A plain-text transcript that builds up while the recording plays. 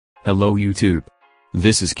Hello YouTube.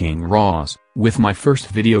 This is kingRaws, with my first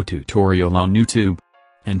video tutorial on YouTube.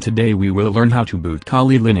 And today we will learn how to boot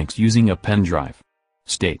Kali Linux using a pendrive.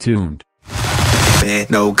 Stay tuned. Man,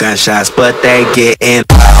 no gunshots, but they getting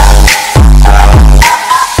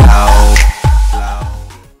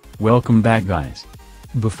Welcome back guys.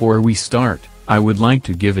 Before we start, I would like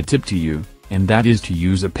to give a tip to you, and that is to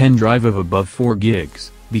use a pendrive of above 4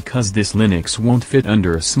 gigs, because this Linux won't fit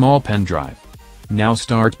under a small pendrive. Now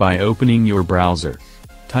start by opening your browser.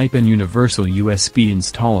 Type in Universal USB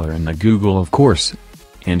Installer in the Google of course,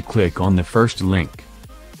 and click on the first link.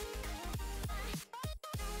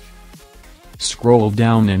 Scroll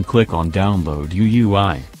down and click on Download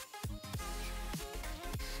UUI.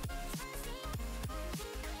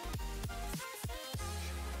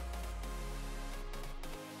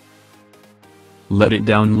 Let it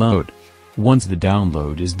download. Once the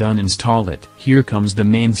download is done, install it. Here comes the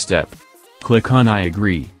main step. Click on I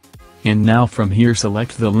agree. And now from here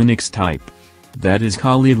select the Linux type. That is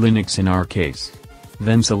Kali Linux in our case.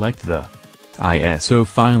 Then select the ISO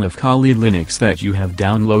file of Kali Linux that you have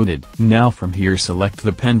downloaded. Now from here select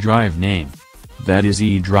the pendrive name. That is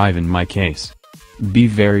E drive in my case. Be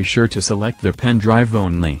very sure to select the pendrive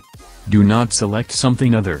only. Do not select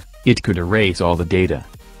something other, it could erase all the data.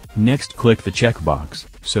 Next click the checkbox,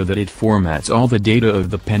 so that it formats all the data of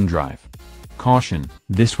the pendrive. Caution,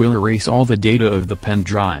 this will erase all the data of the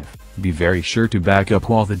pendrive, be very sure to back up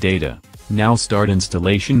all the data. Now start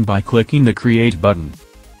installation by clicking the Create button.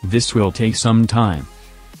 This will take some time.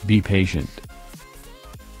 Be patient.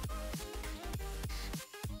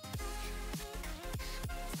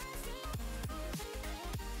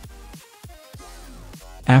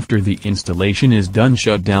 After the installation is done,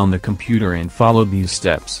 shut down the computer and follow these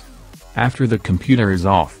steps. After the computer is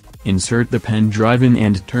off, insert the pen drive in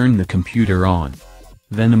and turn the computer on.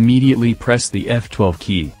 Then immediately press the F12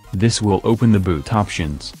 key, this will open the boot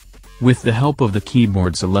options. With the help of the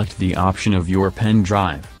keyboard select the option of your pen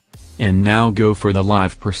drive. And now go for the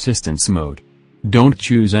live persistence mode. Don't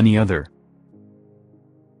choose any other.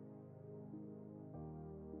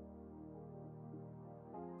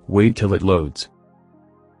 Wait till it loads.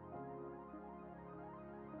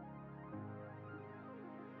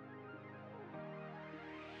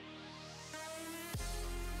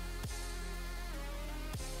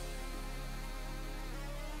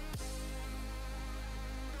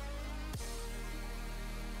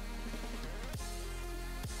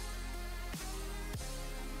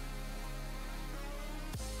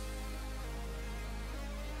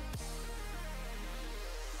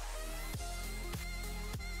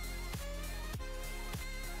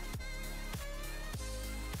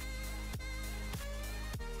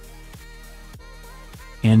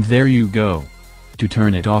 And there you go. To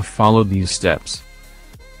turn it off, follow these steps.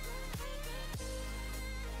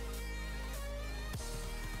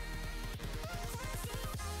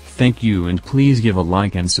 Thank you, and please give a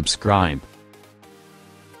like and subscribe.